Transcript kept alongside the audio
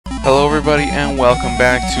Hello everybody and welcome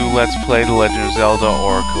back to Let's Play The Legend of Zelda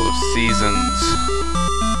Oracle of Seasons.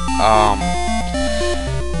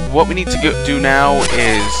 What we need to do now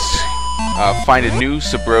is find a new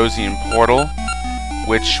Subrosian portal,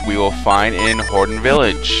 which we will find in Horden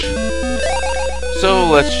Village. So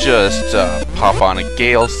let's just pop on a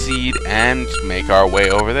Gale Seed and make our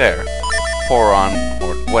way over there. Poron,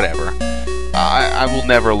 or whatever. I will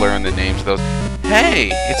never learn the names of those.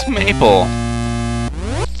 Hey, it's Maple!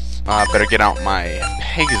 Better get out my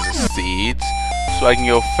Pegasus seeds so I can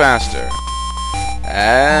go faster.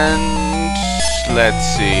 And let's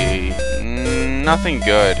see, nothing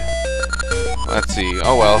good. Let's see.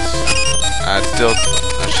 Oh well. I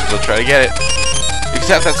should still try to get it.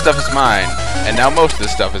 Except that stuff is mine, and now most of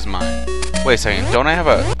this stuff is mine. Wait a second. Don't I have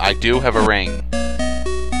a? I do have a ring.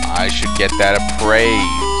 I should get that appraised.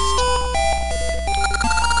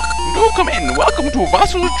 No, come in. Welcome to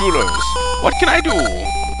Vassal Jewelers. What can I do?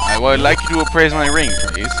 I would like you to appraise my ring,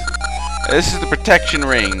 please. This is the protection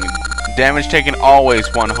ring. Damage taken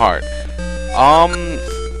always 1 heart.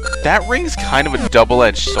 That ring's kind of a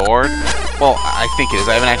double-edged sword. Well, I think it is.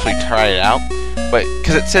 I haven't actually tried it out. But,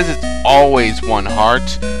 because it says it's always 1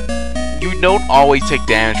 heart, you don't always take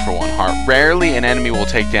damage for 1 heart. Rarely an enemy will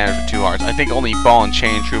take damage for 2 hearts. I think only Ball and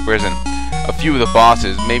Chain Troopers and a few of the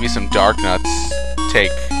bosses, maybe some Dark Nuts,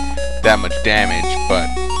 take that much damage,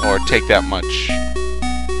 or take that much...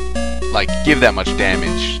 like, give that much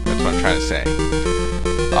damage. That's what I'm trying to say.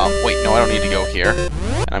 Wait, no, I don't need to go here.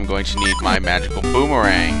 I'm going to need my magical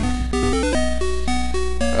boomerang.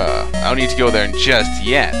 I don't need to go there just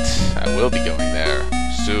yet. I will be going there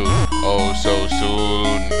soon. Oh, so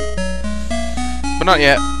soon. But not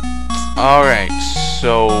yet. Alright,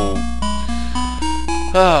 so...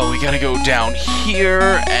 we gotta go down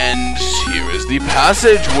here, and here is the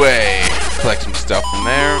passageway. Collect some stuff from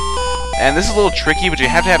there. And this is a little tricky, but you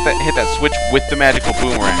have to hit that switch with the magical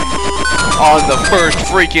boomerang on the first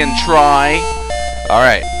freaking try.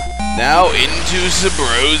 Alright, now into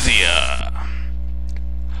Subrosia.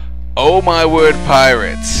 Oh my word,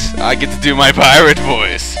 pirates. I get to do my pirate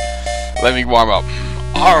voice. Let me warm up.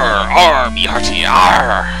 Arr, me hearty,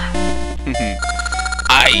 arr.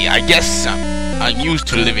 I guess I'm used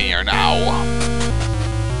to living here now.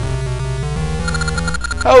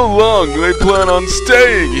 How long do they plan on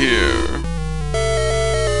staying here?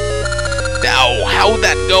 Now, how'd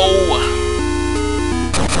that go?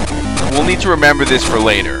 We'll need to remember this for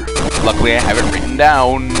later. Luckily, I have it written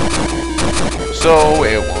down, so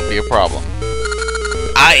it won't be a problem.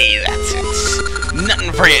 Aye, that's it.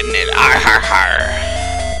 Nothing forgetting it. Arr, har,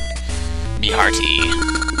 har. Me hearty.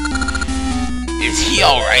 Is he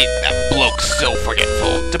alright? That bloke's so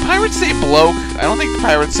forgetful. Do pirates say bloke? I don't think the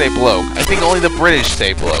pirates say bloke. I think only the British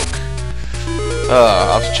say bloke.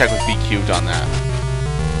 I'll have to check with B-Cubed on that.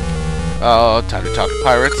 Time to talk to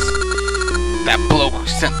pirates. That bloke who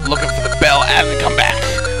sent looking for the bell hasn't come back.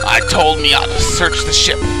 I told me I ought to search the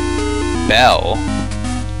ship. Bell?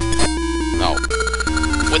 No.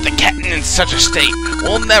 With the captain in such a state,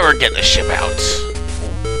 we'll never get the ship out.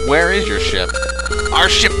 Where is your ship? Our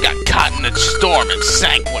ship got caught in a storm and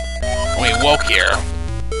sank when we woke here.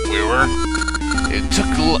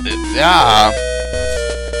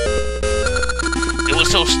 It was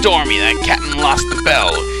so stormy that captain lost the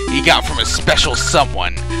bell he got from a special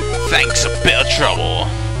someone. Thanks a bit of trouble.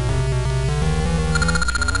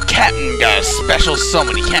 Captain got a special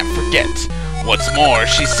someone he can't forget. What's more,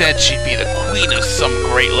 she said she'd be the queen of some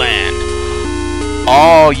great land.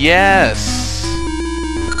 Oh, yes.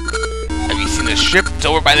 Have you seen the ship? It's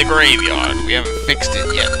over by the graveyard. We haven't fixed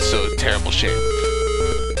it yet, so it's terrible shape.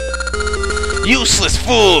 Useless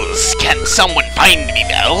fools! Can't someone find me,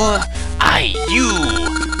 Belle? Aye, you!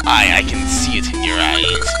 Aye, I can see it in your eyes.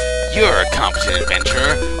 You're a competent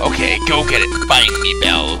adventurer. Okay, go get it. Find me,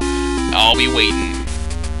 Belle. I'll be waiting.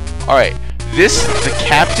 Alright, the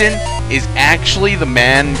captain is actually the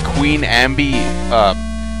man Queen Ambi,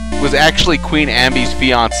 was actually Queen Ambi's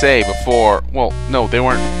fiancé before. Well, no, they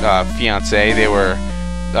weren't fiancé. They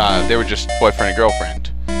were just boyfriend and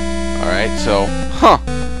girlfriend. All right, so,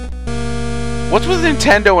 what's with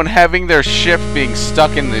Nintendo and having their ship being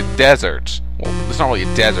stuck in the desert? Well, it's not really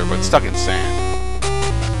a desert, but it's stuck in sand.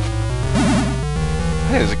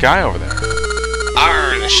 Hey, there's a guy over there.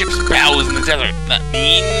 Arr, the ship's bow is in the desert. That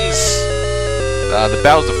means the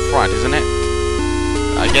bow's the front, isn't it?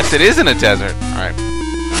 I guess it is in a desert. All right.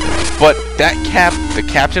 But the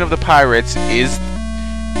captain of the pirates is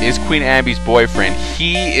Queen Ambi's boyfriend.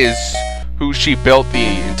 He is who she built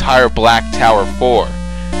the entire Black Tower for.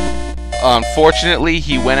 Unfortunately,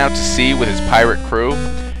 he went out to sea with his pirate crew,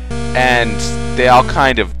 and they all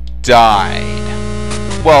kind of died.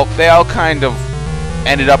 well, they all kind of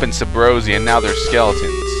ended up in subrosia, and now they're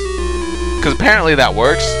skeletons. Because apparently that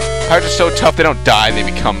works. Pirates are so tough they don't die, they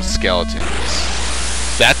become skeletons.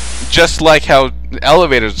 That's just like how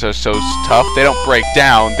elevators are so tough, they don't break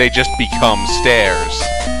down, they just become stairs.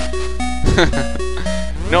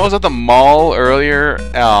 You know, I was at the mall earlier,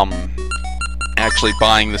 actually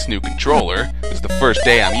buying this new controller. This is the first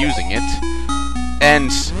day I'm using it. And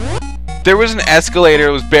there was an escalator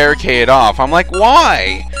that was barricaded off. I'm like,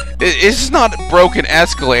 why? It's not a broken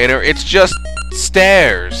escalator, it's just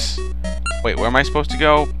stairs. Wait, where am I supposed to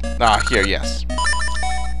go? Ah, here, yes.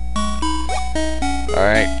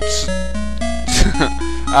 Alright.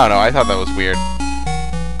 I don't know, I thought that was weird.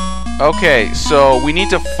 Okay, so we need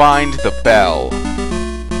to find the bell.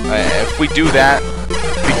 If we do that,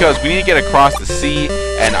 because we need to get across the sea,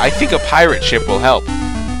 and I think a pirate ship will help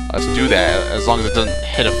us do that, as long as it doesn't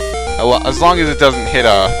hit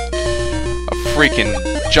a freaking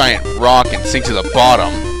giant rock and sink to the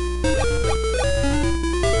bottom.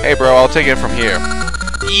 Hey bro, I'll take it from here.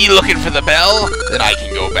 You looking for the bell? Then I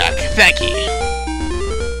can go back. Thank you.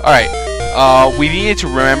 Alright, we needed to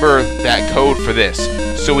remember that code for this.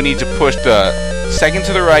 So we need to push the second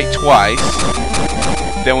to the right twice,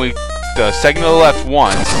 then the second to the left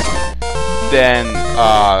once, then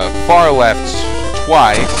far left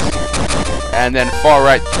twice, and then far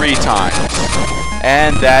right 3 times.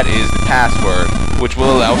 And that is the password, which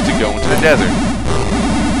will allow us to go into the desert,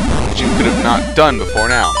 which you could have not done before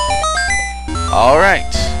now.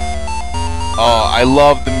 Alright. Oh, I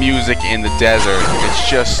love the music in the desert. It's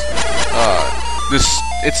just,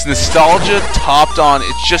 it's nostalgia topped on,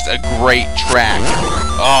 it's just a great track.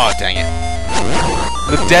 Oh, dang it.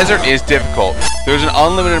 The desert is difficult. There's an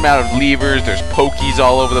unlimited amount of levers, there's pokies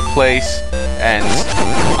all over the place, and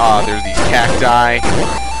there's these cacti,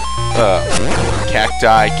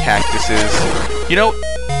 cactuses. You know,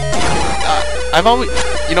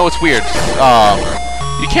 you know, it's weird.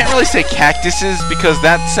 You can't really say cactuses because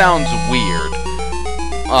that sounds weird.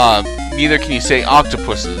 Neither can you say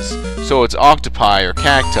octopuses, so it's octopi or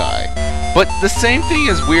cacti. But the same thing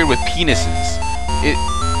is weird with penises.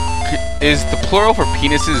 Is the plural for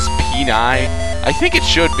penises peni? I think it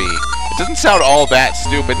should be. It doesn't sound all that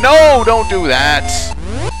stupid. No, don't do that.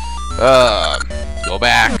 Go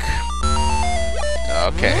back.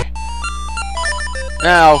 Okay.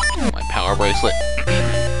 Now, my power bracelet.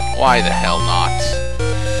 Why the hell not?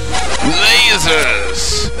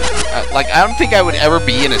 Lasers! Like, I don't think I would ever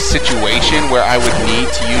be in a situation where I would need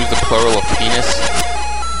to use the plural of penis.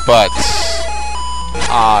 But,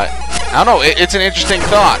 I don't know, it's an interesting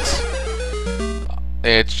thought.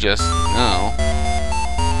 It's just, no.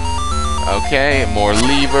 Okay, more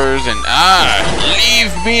levers and,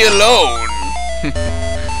 leave me alone!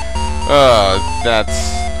 That's,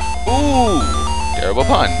 ooh, terrible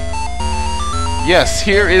pun. Yes,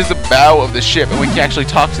 here is the bow of the ship, and we can actually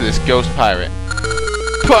talk to this ghost pirate.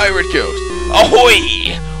 Pirate ghost,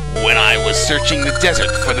 ahoy! When I was searching the desert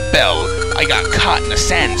for the bell, I got caught in a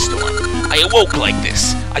sandstorm. I awoke like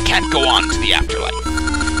this. I can't go on to the afterlife.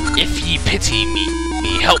 If ye pity me,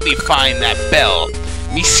 help me find that bell.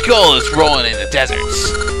 Me skull is rolling in the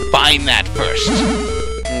deserts. Find that first.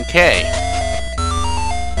 Okay.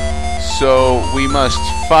 So, we must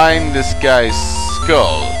find this guy's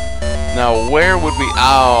skull. Now, where would we...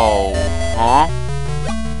 Ow. Huh?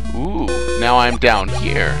 Ooh, now I'm down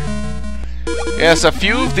here. Yes, a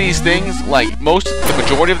few of these things, like, the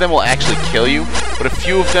majority of them will actually kill you, but a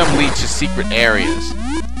few of them lead to secret areas.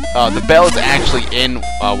 The bell is actually in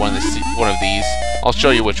one of these. I'll show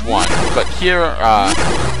you which one. But here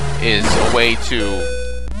is a way to...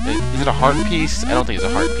 Is it a heart piece? I don't think it's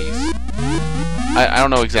a heart piece. I don't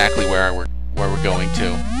know exactly where we're going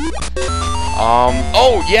to.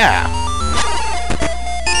 Oh yeah.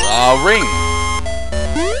 Ring.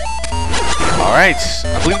 All right.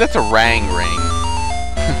 I believe that's a rang ring,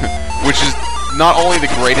 which is not only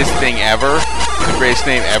the greatest thing ever, the greatest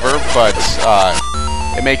name ever, but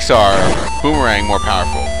it makes our boomerang more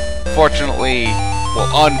powerful. Fortunately,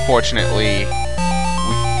 well, unfortunately,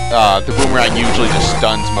 the boomerang usually just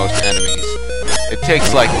stuns most enemies. It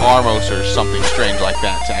takes like Armos or something strange like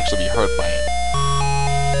that to actually be hurt by it.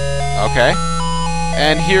 Okay.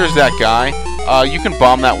 And here's that guy. You can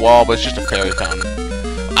bomb that wall, but it's just a fairy fountain.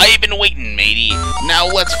 I've been waiting, matey. Now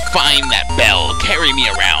let's find that bell. Carry me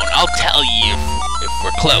around. I'll tell you if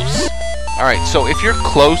we're close. Alright, so if you're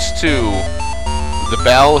close to the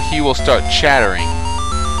bell, he will start chattering.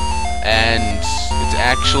 And it's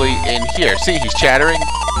actually in here. See, he's chattering.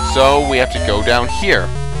 So we have to go down here.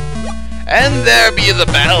 And there be the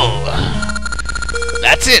bell.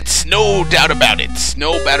 That's it. No doubt about it.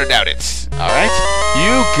 No doubt about it. Alright,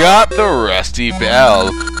 you got the rusty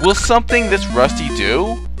bell. Will something this rusty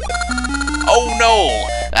do? Oh no!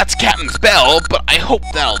 That's Captain's bell, but I hope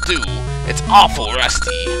that'll do. It's awful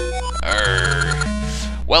rusty.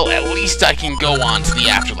 Well, at least I can go on to the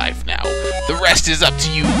afterlife now. The rest is up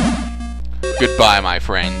to you. Goodbye, my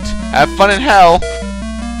friend. Have fun in hell.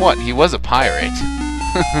 What, he was a pirate?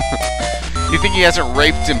 You think he hasn't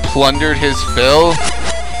raped and plundered his fill?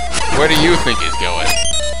 Where do you think he's going?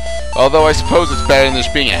 Although I suppose it's better than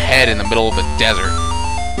just being a head in the middle of a desert.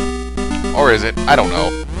 Or is it? I don't know.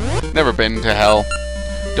 Never been to hell.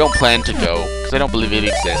 Don't plan to go, because I don't believe it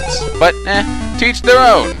exists. But, to each their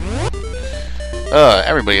own.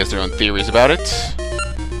 Everybody has their own theories about it.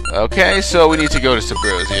 Okay, so we need to go to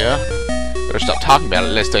Subrosia. Better stop talking about it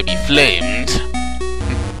lest I be flamed.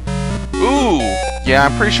 Ooh! Yeah,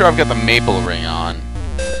 I'm pretty sure I've got the maple ring on.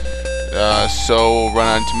 So run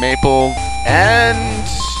on to maple, and...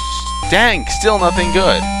 dang, still nothing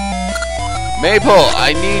good. Maple,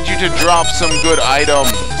 I need you to drop some good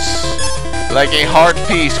items. Like a heart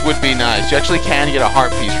piece would be nice. You actually can get a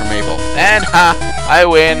heart piece from maple. And ha! I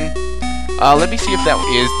win! Let me see if that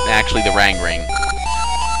is actually the Rang Ring.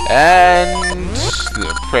 And...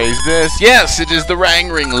 praise this. Yes, it is the Rang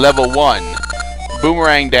Ring level 1.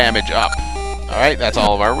 Boomerang damage up. Alright, that's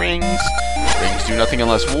all of our rings. Rings do nothing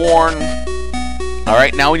unless worn.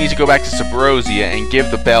 Alright, now we need to go back to Subrosia and give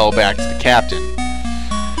the bell back to the captain.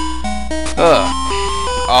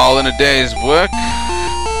 All in a day's work.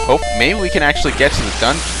 Hope maybe we can actually get to the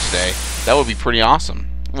dungeon today. That would be pretty awesome.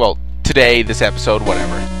 Well, today, this episode,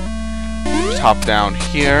 whatever. Just hop down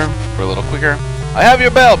here for a little quicker. I have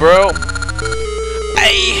your bell, bro.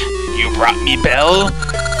 Hey, you brought me bell?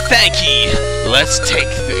 Thank ye. Let's take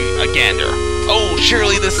a gander. Oh,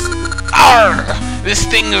 surely this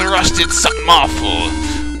thing is rusted something awful.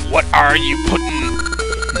 What are you putting?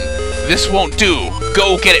 This won't do.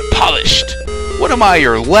 Go get it polished. What am I,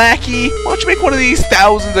 your lackey? Why don't you make one of these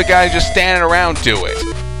thousands of guys just standing around do it?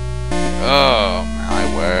 Oh, my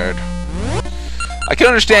word. I can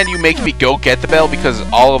understand you making me go get the bell because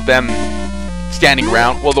all of them standing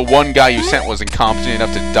around, well, the one guy you sent was incompetent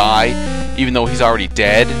enough to die, even though he's already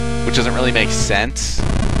dead, which doesn't really make sense.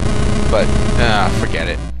 But, forget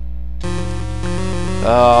it.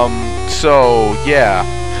 So, yeah.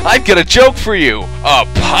 I've got a joke for you! A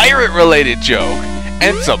pirate-related joke!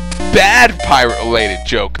 And it's a bad pirate-related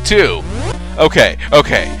joke, too! Okay,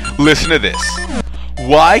 listen to this.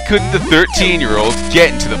 Why couldn't the 13-year-olds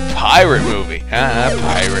get into the pirate movie?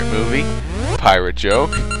 Pirate movie? Pirate joke?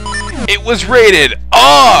 It was rated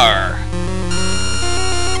R!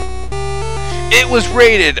 It was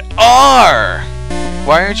rated R!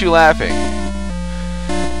 Why aren't you laughing?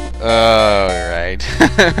 Oh, right.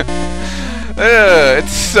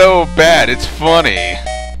 It's so bad, it's funny.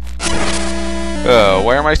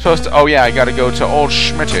 Where am I supposed to... oh yeah, I gotta go to old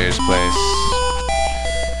Schmitter's place.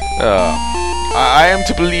 I am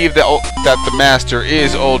to believe that the master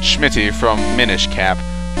is old Schmitty from Minish Cap,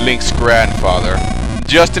 Link's grandfather,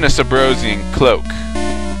 just in a Subrosian cloak.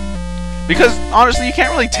 Because, honestly, you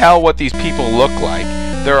can't really tell what these people look like.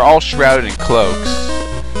 They're all shrouded in cloaks.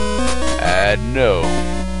 No.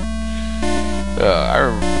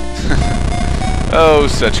 Oh,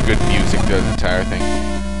 such good music, the entire thing.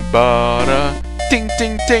 Ba-da, ting,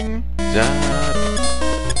 ting, ting, da.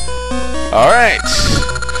 Alright.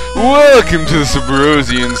 Welcome to the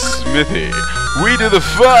Subrosian Smithy. We do the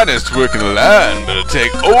finest work in the land, but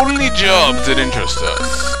take only jobs that interest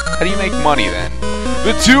us. How do you make money, then?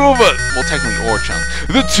 The two of us, well, technically Orchunk.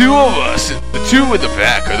 The two of us, the two at the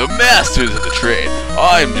back, are the masters of the trade.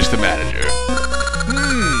 I'm just the manager.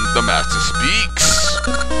 The master speaks.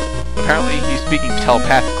 Apparently, he's speaking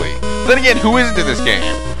telepathically. Then again, who isn't in this game?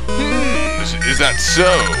 Is that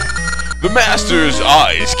so? The master's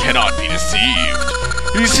eyes cannot be deceived.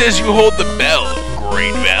 He says you hold the bell of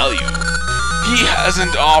great value. He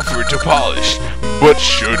hasn't offered to polish, but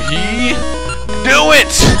should he? Do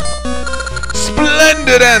it!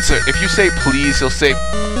 Splendid answer! If you say please, he'll say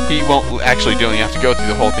he won't actually do it. You have to go through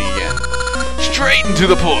the whole thing again. Straight into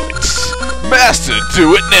the point. Master,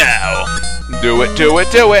 do it now! Do it, do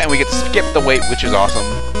it, do it! And we get to skip the wait, which is awesome.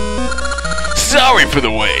 Sorry for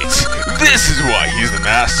the wait. This is why he's the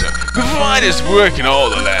master. The finest work in all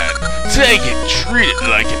the land. Take it, treat it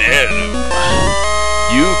like an heirloom.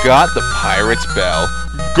 You got the pirate's bell.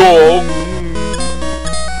 Gong!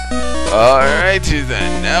 Alrighty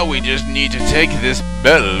then, now we just need to take this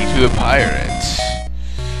bell to the pirates.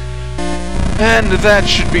 And that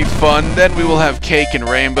should be fun. Then we will have cake and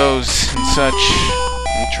rainbows and such.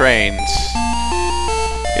 And trains.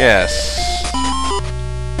 Yes.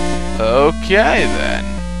 Okay then.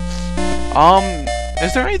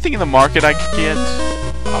 Is there anything in the market I could get?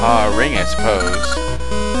 A ring, I suppose.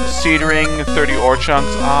 Seed ring, 30 ore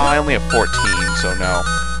chunks. I only have 14, so no.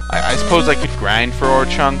 I suppose I could grind for ore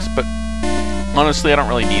chunks, but honestly, I don't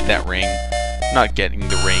really need that ring. I'm not getting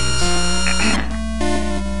the rings.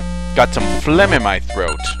 Got some phlegm in my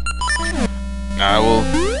throat.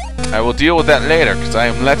 I will deal with that later, because I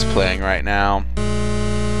am let's playing right now.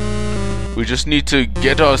 We just need to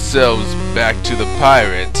get ourselves back to the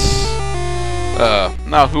pirates.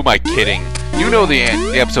 Now who am I kidding? You know the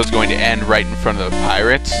episode's going to end right in front of the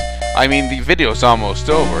pirates. I mean, the video's almost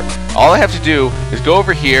over. All I have to do is go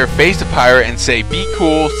over here, face the pirate, and say, be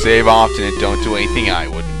cool, save often, and don't do anything I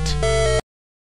wouldn't